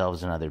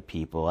ourselves and other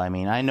people. I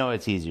mean, I know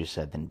it's easier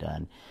said than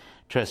done.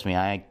 Trust me,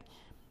 and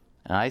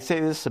I say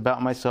this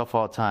about myself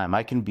all the time.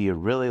 I can be a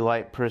really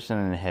light person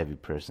and a heavy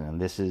person. And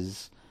this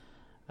is,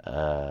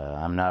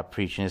 I'm not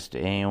preaching this to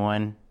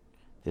anyone.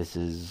 This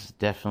is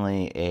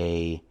definitely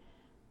a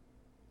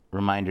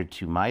reminder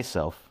to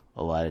myself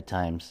a lot of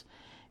times.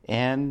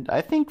 And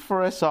I think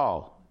for us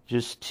all,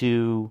 just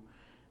to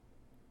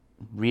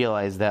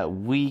realize that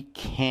we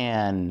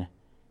can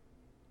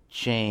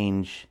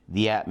change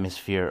the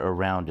atmosphere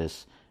around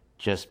us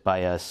just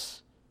by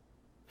us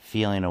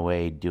feeling a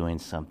way, doing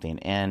something.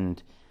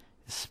 And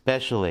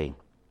especially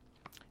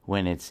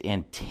when it's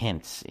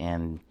intense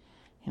and,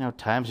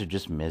 times are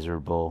just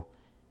miserable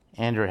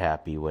and are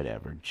happy,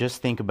 whatever.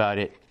 Just think about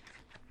it.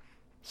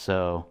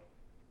 So,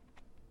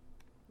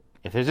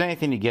 if there's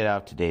anything to get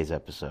out of today's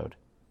episode,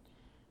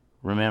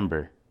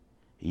 remember,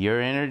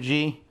 your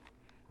energy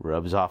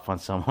rubs off on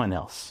someone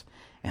else.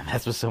 And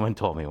that's what someone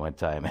told me one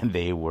time, and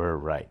they were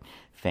right.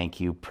 Thank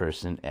you,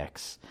 person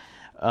X.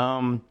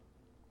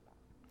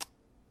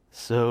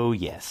 So,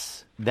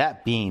 yes.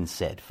 That being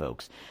said,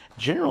 folks,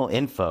 general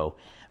info,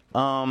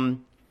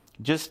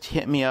 just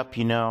hit me up,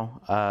 you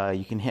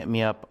can hit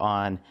me up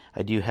on,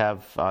 I do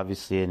have,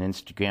 obviously, an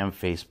Instagram,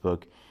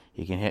 Facebook.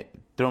 You can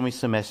throw me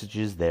some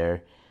messages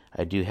there.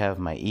 I do have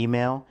my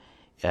email.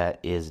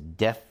 Is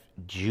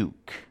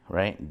defjuke,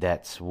 right?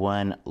 That's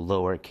one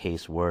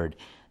lowercase word.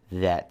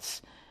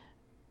 That's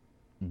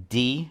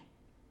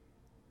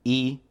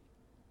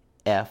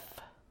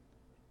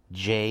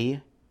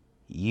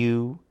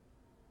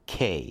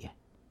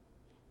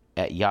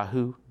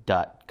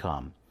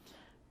DEFJUK@yahoo.com.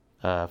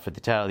 For the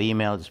title of the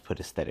email, just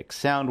put aesthetic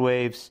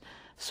Soundwaves,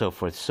 so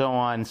forth, so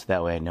on, so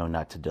that way I know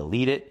not to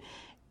delete it.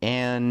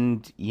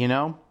 And,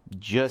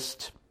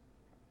 just,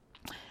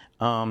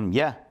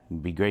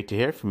 it'd be great to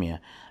hear from you.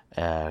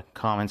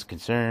 Comments,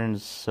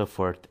 concerns, so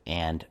forth,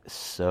 and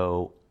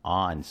so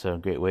on. So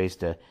great ways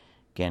to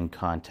get in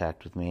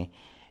contact with me.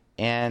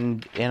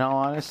 And in all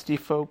honesty,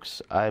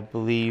 folks, I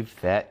believe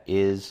that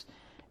is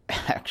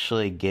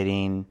actually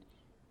getting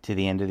to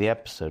the end of the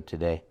episode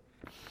today.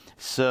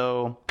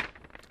 So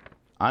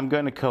I'm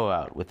going to go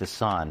out with a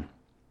song.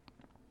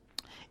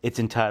 It's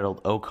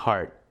entitled Oak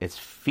Heart. It's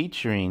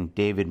featuring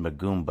David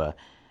Magumba.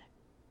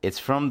 It's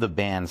from the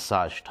band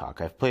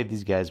Saajtak. I've played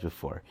these guys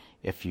before.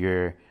 If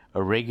you're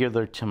a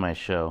regular to my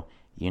show,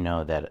 you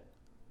know that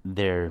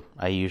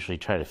I usually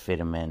try to fit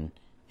them in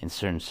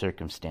certain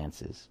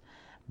circumstances.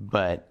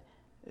 But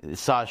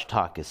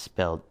Saajtak is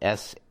spelled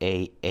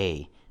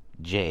Saajtak.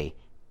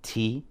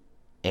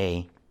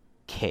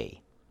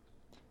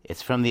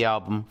 It's from the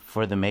album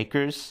For the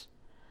Makers,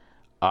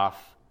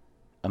 off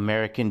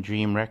American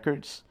Dream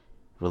Records,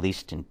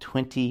 released in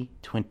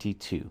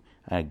 2022.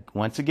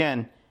 Once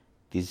again,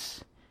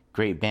 these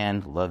great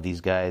band, love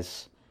these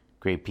guys,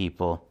 great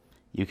people.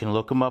 You can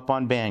look them up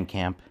on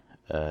Bandcamp.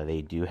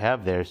 They do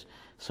have theirs,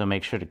 so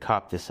make sure to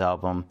cop this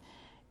album.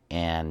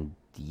 And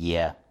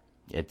yeah,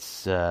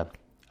 it's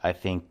I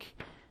think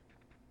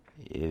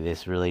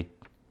this really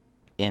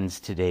ends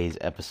today's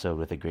episode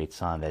with a great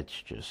song that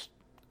just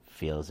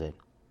feels it.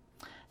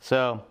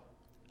 So,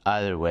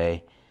 either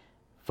way,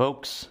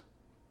 folks,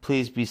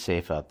 please be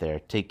safe out there.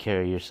 Take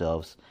care of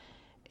yourselves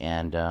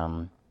and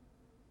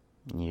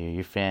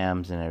your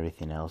fams and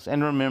everything else.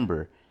 And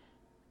remember,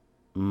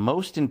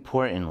 most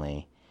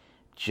importantly,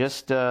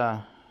 just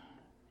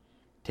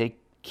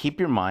keep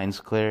your minds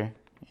clear,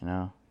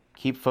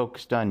 keep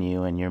focused on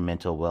you and your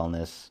mental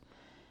wellness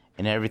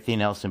and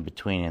everything else in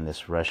between in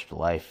this rushed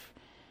life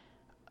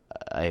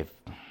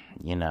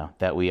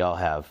that we all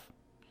have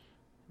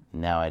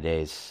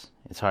nowadays.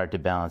 It's hard to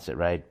balance it,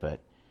 right? But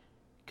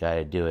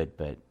gotta do it.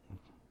 But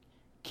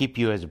keep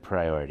you as a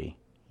priority.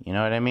 You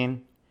know what I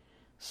mean?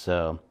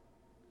 So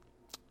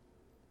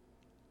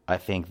I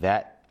think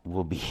that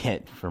will be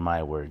it for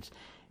my words.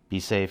 Be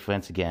safe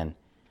once again.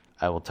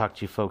 I will talk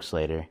to you folks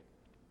later.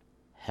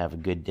 Have a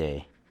good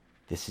day.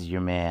 This is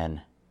your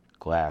man,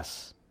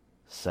 Glas,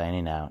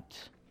 signing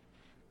out.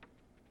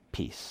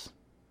 Peace.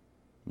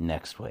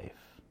 Next wave.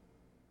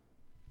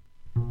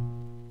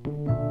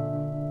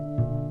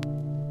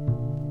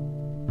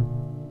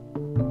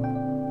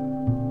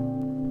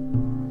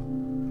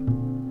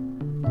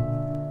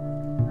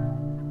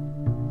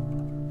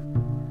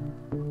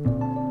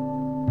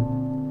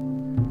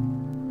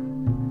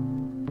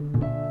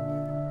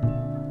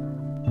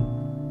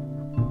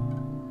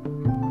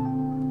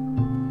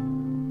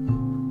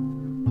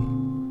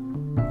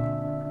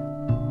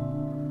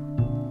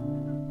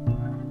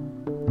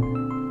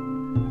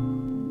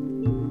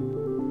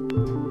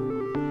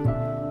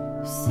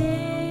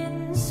 See